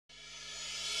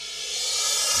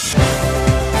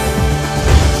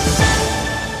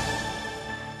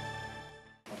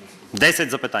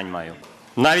10 запитань маю.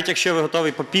 Навіть якщо ви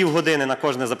готові по півгодини на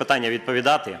кожне запитання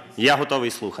відповідати, я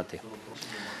готовий слухати.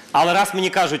 Але раз мені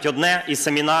кажуть одне і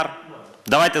семінар,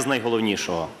 давайте з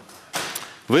найголовнішого.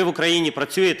 Ви в Україні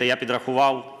працюєте, я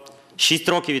підрахував, 6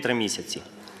 років і 3 місяці.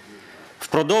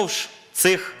 Впродовж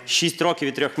цих 6 років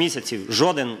і 3 місяців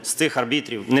жоден з цих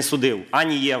арбітрів не судив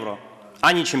ані Євро,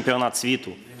 ані чемпіонат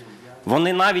світу.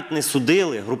 Вони навіть не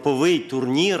судили груповий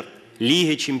турнір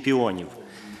Ліги чемпіонів.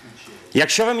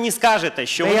 Якщо ви мені скажете,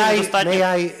 що вони недостатньо...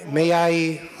 May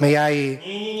I...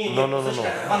 No.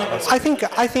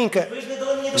 I think...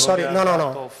 Sorry, no.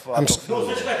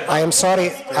 I am sorry.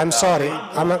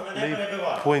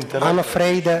 I'm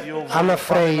afraid.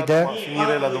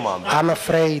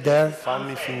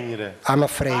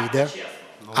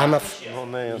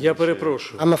 Я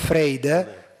перепрошую. I'm afraid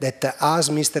that, as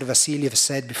Mr. Vasiliev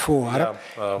said before,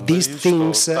 these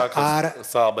things are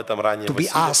to be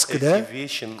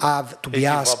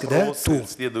asked to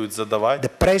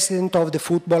the President of the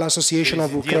Football Association of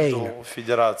Ukraine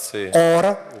or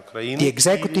the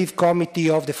Executive Committee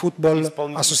of the Football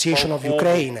Association of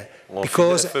Ukraine,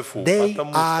 because they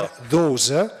are those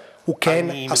who can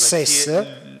assess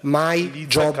my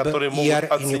job here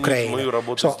in Ukraine.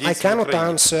 So I cannot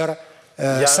answer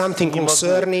something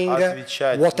concerning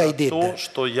what I did.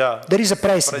 There is a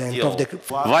president of the...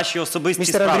 Ваші особисті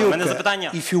справи. У мене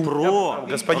запитання про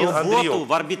роботу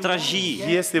в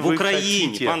арбітражі в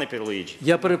Україні, пане Пьерлуиджи.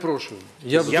 Я перепрошую.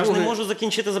 Я ж не можу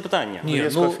закінчити запитання.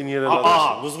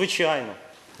 Ну, звичайно.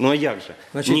 Ну, а як же?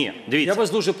 Ні, дивіться. Я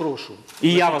вас дуже прошу.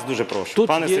 І я вас дуже прошу,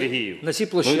 пане Сергію. На цій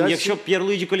площадці... Якщо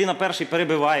Пьерлуиджи Коллина перший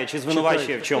перебиває чи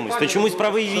звинувачує в чомусь, то чомусь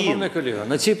правий він. Шановний колега,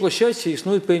 на цій площадці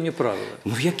існують певні правила.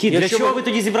 Ну, які? Для чого ви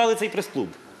тоді зібрали цей прес-клуб?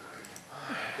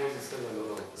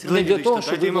 Не для того,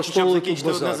 щоб ви влаштовували тут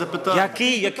базар.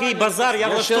 Який базар я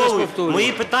влаштовую?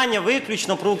 Мої питання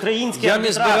виключно про український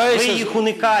арбітраж. Ви їх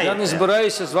уникаєте. Я не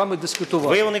збираюся з вами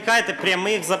дискутувати. Ви уникаєте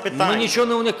прямих запитань. Ми нічого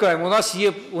не уникаємо.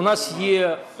 У нас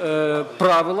є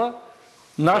правила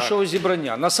нашого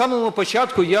зібрання. На самому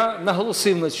початку я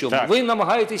наголосив на цьому. Ви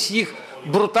намагаєтесь їх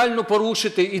брутально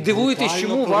порушити і дивуєтесь,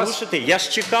 чому вас... Я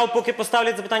ж чекав, поки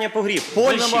поставлять запитання по грі. В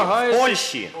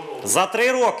Польщі за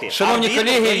 3 роки. Шановні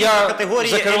колеги, я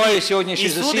закриваю сьогоднішнє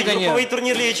засідання. Груповий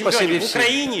турнір Ліги чемпіонів. В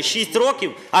Україні 6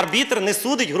 років арбітр не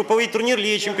судить груповий турнір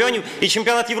Ліги чемпіонів і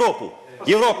чемпіонат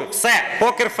Європи. Все,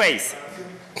 покерфейс.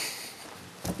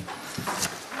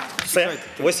 Все,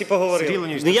 ось і поговорили.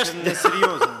 Не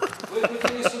серйозно. Ви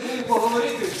хотіли сюди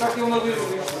поговорити, так і воно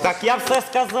виявилося. Так я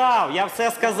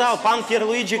все сказав. Пан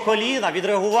Пьерлуиджи Коллина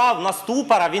відреагував на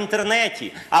ступора в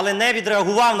інтернеті, але не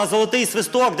відреагував на золотий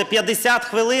свисток, де 50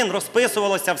 хвилин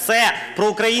розписувалося все про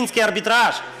український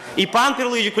арбітраж. І пан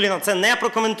Пьерлуиджи Коллина це не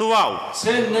прокоментував.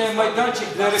 Це не майданчик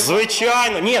для реклами.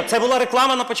 Звичайно. Ні, це була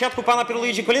реклама на початку пана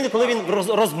Пьерлуиджи Коллини, коли він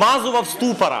розмазував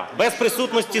ступора, без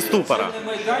присутності ступора. Це не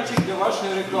майданчик для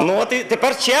вашої реклами. Ну от і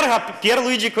тепер черга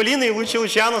Пьерлуиджи Коллини і Лучі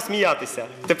Лучано сміятися.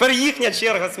 Тепер їхня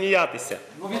черга сміятися.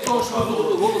 Ну від того, що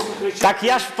ви голосно кричите. Так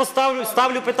я ж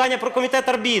ставлю питання про комітет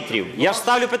арбітрів. Я ж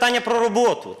ставлю питання про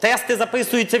роботу. Тести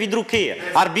записуються від руки.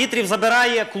 Арбітрів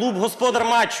забирає клуб-господар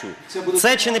матчу.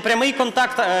 Це чи не прямий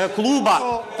контакт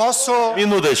клуба?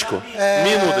 Минуточку.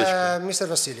 Mr.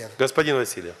 Vasiliev. Господин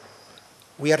Васильев.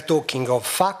 We are talking of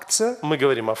facts. Мы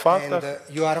говорим о фактах. And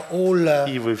you are all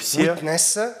и вы все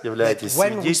являетесь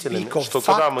свидетелями, что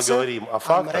когда мы говорим о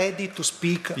фактах,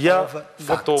 я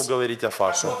готов говорить о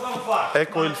фактах.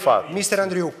 Эквиль факт.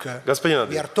 Господин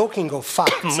Андрей,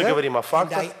 мы говорим о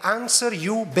фактах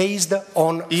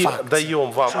и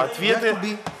даем вам ответы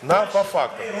по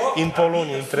фактам. In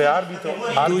Polonia, in tre arbitro,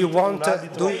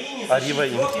 arriva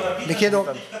in...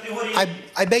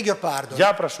 I beg your pardon.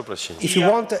 Я прошу прощения.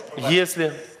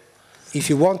 Если If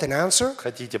you want an answer,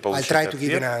 хотите I'll получить try to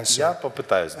give you an ответ, answer. я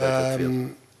попытаюсь дать ответ.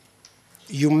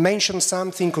 You mentioned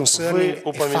something concerning Вы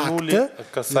упомянули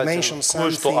касательно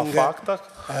кое-что о фактах,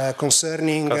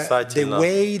 concerning the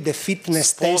way the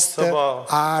fitness tests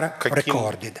are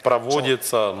recorded.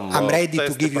 Проводится I'm ready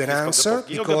to give you an answer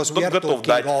because we are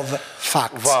talking of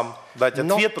facts. Вам дать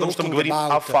ответ, потому что мы говорим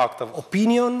о фактах,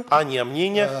 а не о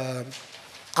мнениях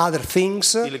other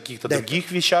things или каких-то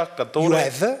других вещах,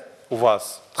 которые у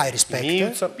вас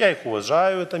имеются. Я их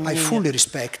уважаю, это мнение,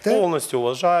 полностью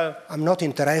уважаю. I'm not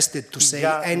interested to say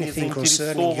anything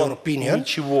concerning your opinion.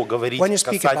 Ничего говорить When you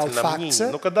speak about касательно мнений.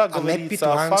 facts, Но когда I'm happy говорится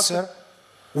to о фактах, answer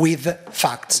with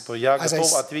facts, то я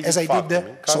готов ответить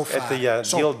фактами, как это я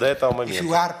делал до этого момента.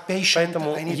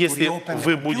 Поэтому, если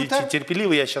вы будете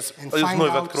терпеливы, я сейчас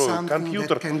вновь открою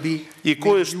компьютер и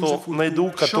кое-что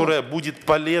найду, которое будет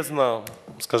полезно,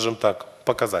 скажем так,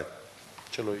 показать.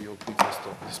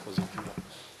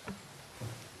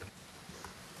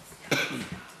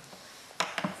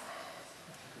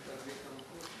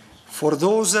 For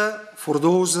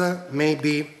those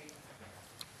maybe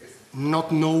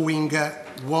not knowing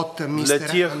what Для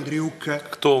Mr. тех, Andriuk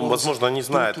кто, was возможно, не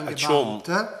знает, о чем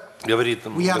talking говорит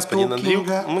we are господин Андриук,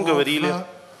 talking мы of говорили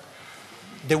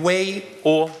the way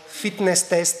о fitness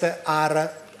tests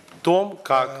are том,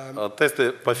 как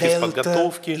тесты по dealt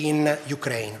физподготовке in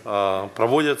Ukraine.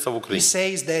 проводятся в He Украине.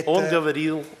 says that Он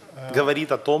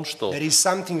говорит о том, что there is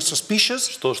something suspicious.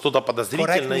 что-то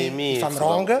подозрительное имеется.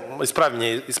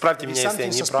 Исправьте меня, если я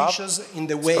не прав.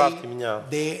 Исправьте меня,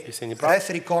 если я не прав.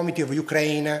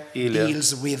 Или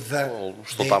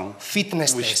что там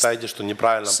вы считаете, что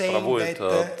неправильно проводят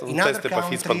тесты по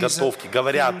физподготовке,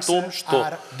 говоря о том, что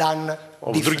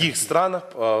в других странах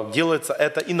делается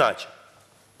это иначе.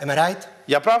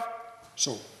 Я прав?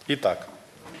 Итак.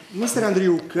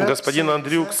 Господин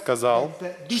Андриук сказал,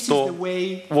 что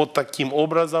вот таким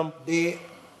образом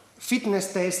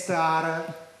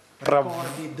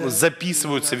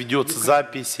записываются, ведется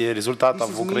запись результатов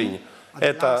в Украине.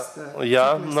 Это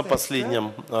я на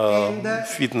последнем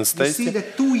фитнес-тесте.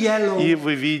 И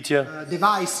вы видите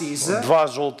два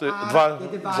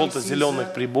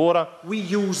желто-зеленых прибора.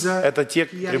 Это те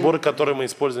приборы, которые мы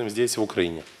используем здесь в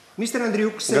Украине.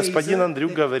 Господин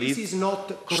Андриук говорит,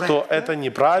 что это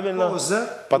неправильно,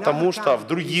 потому что в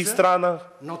других странах,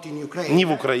 не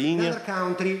в Украине,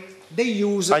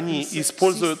 они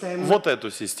используют вот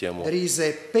эту систему,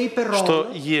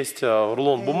 что есть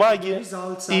рулон бумаги,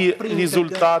 и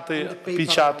результаты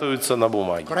печатаются на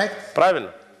бумаге.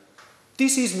 Правильно?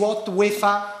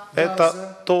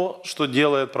 Это то, что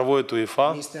проводит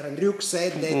УЕФА.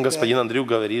 Господин Андриук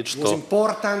говорит, что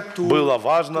было бы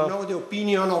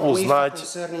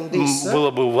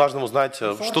важно узнать,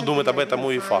 что думает об этом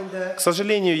УЕФА. К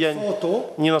сожалению, я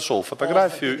не нашел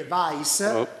фотографию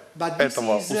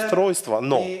этого устройства,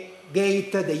 но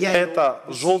это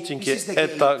желтенький,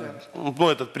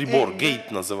 этот прибор,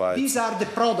 гейт называется.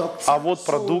 А вот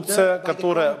продукция,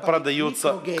 которая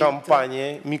продается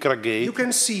компанией Микрогейт,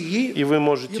 и вы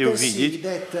можете увидеть,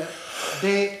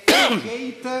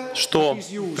 что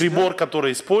прибор,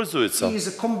 который используется,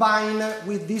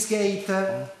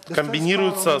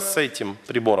 комбинируется с этим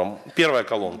прибором. Первая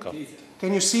колонка.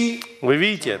 Вы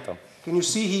видите это?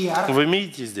 Вы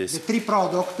видите здесь три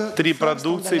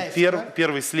продукции.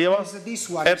 Первый слева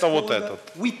 – это вот этот.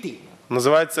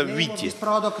 Называется Вити.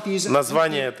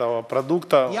 Название этого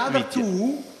продукта Вити.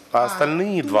 А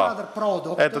остальные два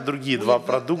 – это другие два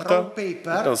продукта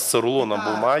с рулоном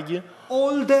бумаги,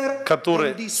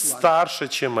 которые старше,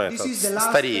 чем этот,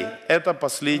 старее. Это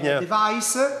последнее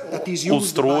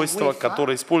устройство,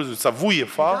 которое используется в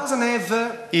УЕФА.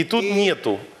 И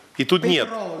тут нет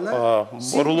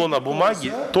рулона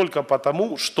бумаги только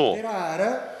потому, что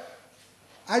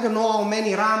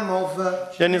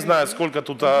я не знаю, сколько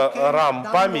тут рам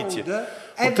памяти.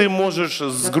 Ты можешь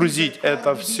сгрузить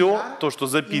это все, то, что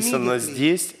записано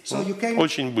здесь,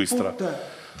 очень быстро.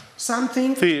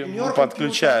 Ты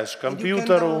подключаешь к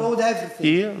компьютеру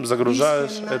и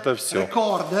загружаешь это все.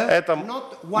 Это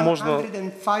можно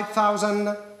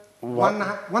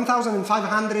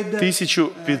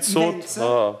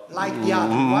 1500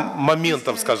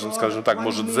 моментов, скажем так,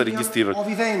 может зарегистрировать.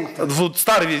 Вот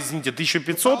старый, извините,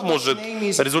 1500 может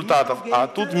результатов, а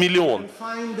тут миллион.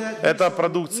 Это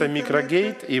продукция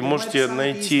Микрогейт, и можете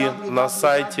найти на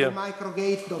сайте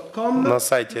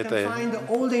этой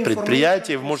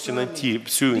предприятия, вы можете найти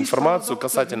всю информацию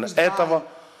касательно этого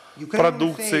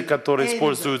продукции, которые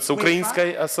используются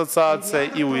Украинской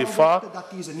ассоциацией и УЕФА,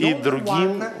 и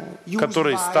другим,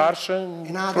 которые старше,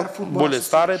 более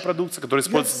старые продукции, которые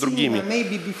используются другими.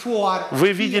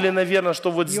 Вы видели, наверное,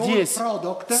 что вот здесь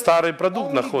старый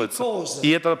продукт находится,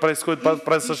 и это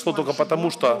произошло только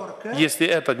потому, что если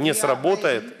это не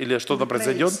сработает или что-то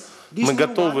произойдет, мы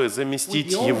готовы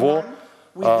заместить его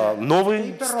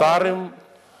новым, старым.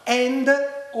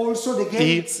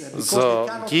 И с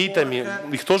гейтами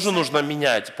их тоже нужно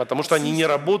менять, потому что они не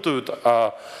работают,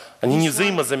 они не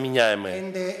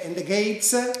взаимозаменяемые.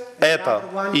 Это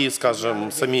и,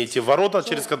 скажем, сами эти ворота,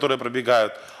 через которые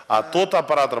пробегают, а тот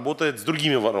аппарат работает с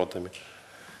другими воротами.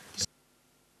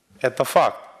 Это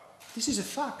факт.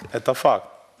 Это факт.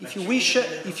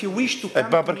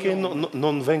 Perché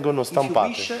non vengono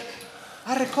stampate?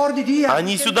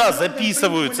 Они сюда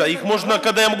записываются, их можно,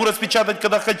 когда я могу распечатать,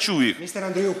 когда хочу их.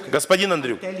 Господин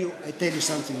Андриук,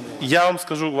 я вам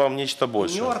скажу нечто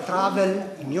большее.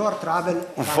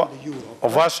 В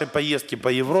вашей поездке по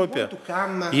Европе,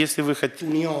 если вы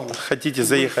хотите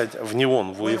заехать в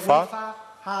НИОН, в УЕФА,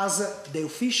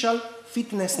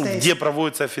 где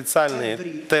проводятся официальные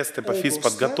тесты по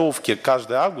физподготовке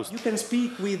каждый август,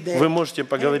 вы можете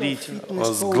поговорить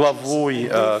с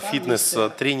главой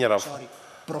фитнес-тренеров,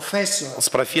 с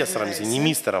профессором, не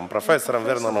мистером, профессором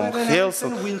Вернером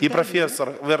Хелсен. И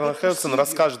профессор Вернер Хелсен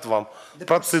расскажет вам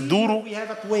процедуру,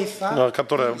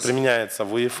 которая применяется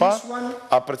в УЕФА,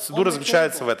 а процедура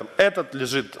заключается в этом. Этот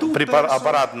лежит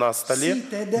аппарат на столе,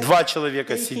 2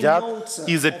 человека сидят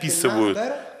и записывают,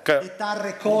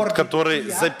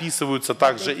 которые записываются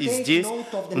также и здесь,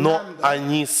 но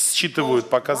они считывают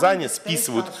показания,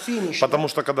 списывают, потому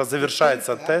что когда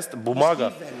завершается тест,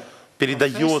 бумага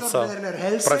передается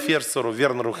профессору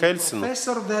Вернеру Хельсину,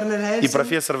 и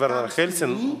профессор Вернер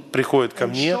Хельсин приходит ко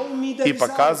мне и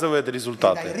показывает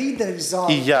результаты.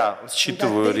 И я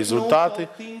считываю результаты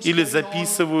или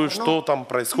записываю, что там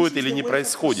происходит или не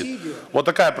происходит. Вот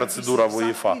такая процедура в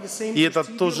УЕФА. И это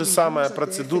та же самая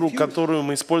процедура, которую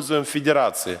мы используем в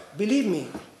федерации.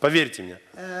 Поверьте мне.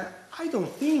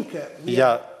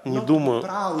 Я не думаю,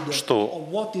 что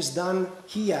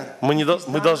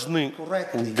мы должны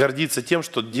гордиться тем,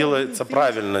 что делается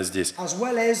правильно здесь.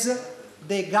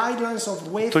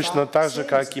 Точно так же,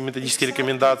 как и методические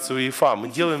рекомендации УЕФА. Мы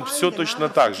делаем все точно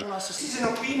так же.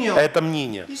 Это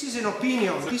мнение.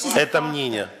 Это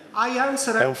мнение.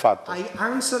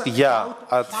 Я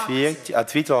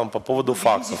ответил вам по поводу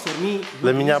фактов.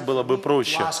 Для меня было бы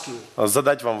проще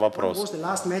задать вам вопрос.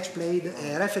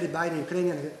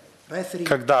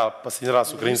 Когда последний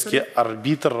раз украинский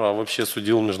арбитр вообще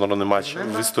судил международный матч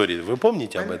в истории? Вы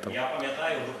помните об этом?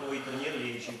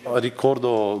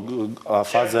 Ricordo a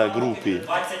fase a gruppi.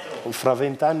 Fra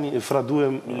 20 anni, fra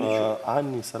 2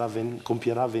 anni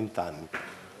compierà 20 anni.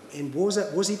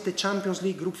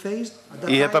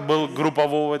 И это был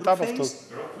групповой этап?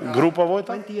 Групповой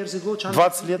этап?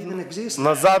 20 лет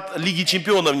назад Лиги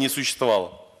чемпионов не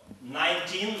существовало.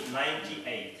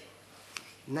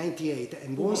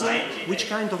 98.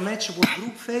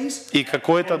 И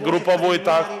какой это групповой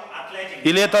этап?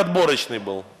 Или это отборочный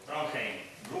был?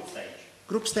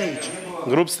 Group stage.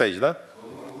 Group stage, да?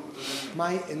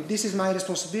 And this is my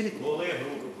responsibility.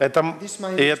 Это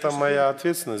моя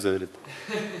ответственность, говорит.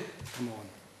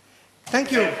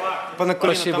 Thank you. Пане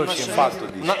Колліно,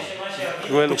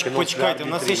 почекайте, у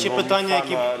нас є ще питання,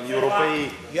 які...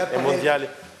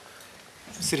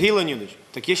 Сергій Леонідович,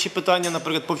 так є ще питання,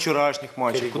 наприклад, по вчорашніх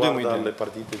матчах. Куди ми йдемо?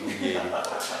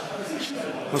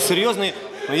 Ну, серйозно,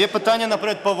 є питання,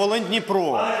 наприклад, по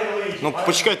Волинь-Дніпро. Ну,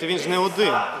 почекайте, він ж не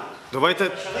один.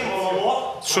 Давайте...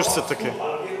 Що ж це таке?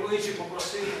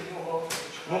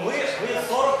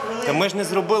 Та ми ж не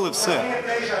зробили все.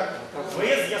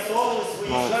 Ви з'ясовували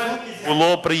свої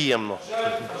Було приємно.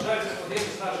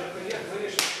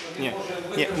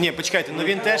 Ні, почекайте, ну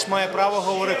він теж має право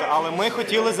говорити, але ми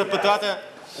хотіли запитати...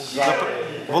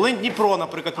 Волинь-Дніпро,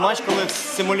 наприклад, матч, коли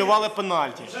симулювали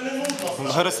пенальті.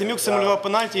 Герасимюк симулював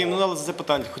пенальті, і йому дали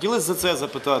запитання. Хотіли за це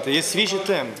запитати, є свіжі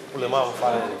теми. не можна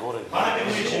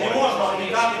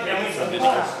уникати прямих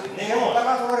запитань. Не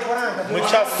можна.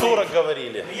 Мы час 40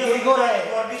 говорили.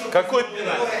 Какой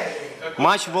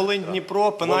Матч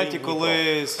Волинь-Дніпро, пенальті,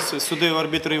 коли судив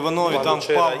арбітр Іванов, і там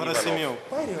впав Герасимюк.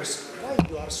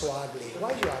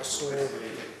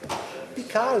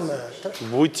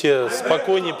 Будьте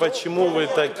спокойнее, почему вы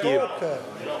такие?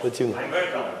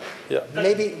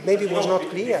 Maybe it was not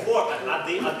clear. At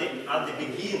the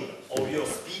beginning of your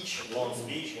speech, long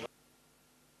speech,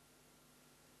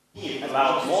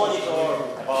 about monitor,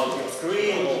 about your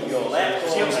screen, your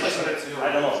laptop. I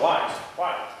don't know why.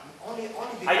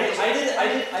 I did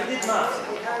nothing.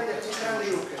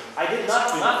 I did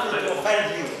nothing to offend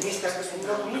you.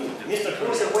 Mr.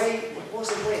 Cruz. It was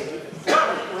a way to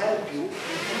help you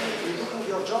in doing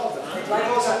your job.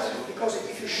 Because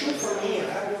if you shoot from here,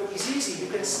 it's easy. You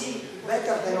can see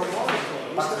better than on monitor.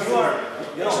 But you are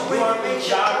in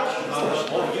charge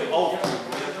of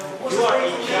you are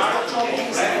in charge of the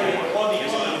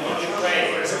committee in Ukraine.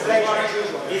 It's a pleasure.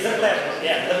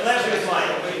 Yeah, the pleasure is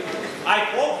mine. I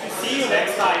hope to see you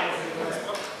next time.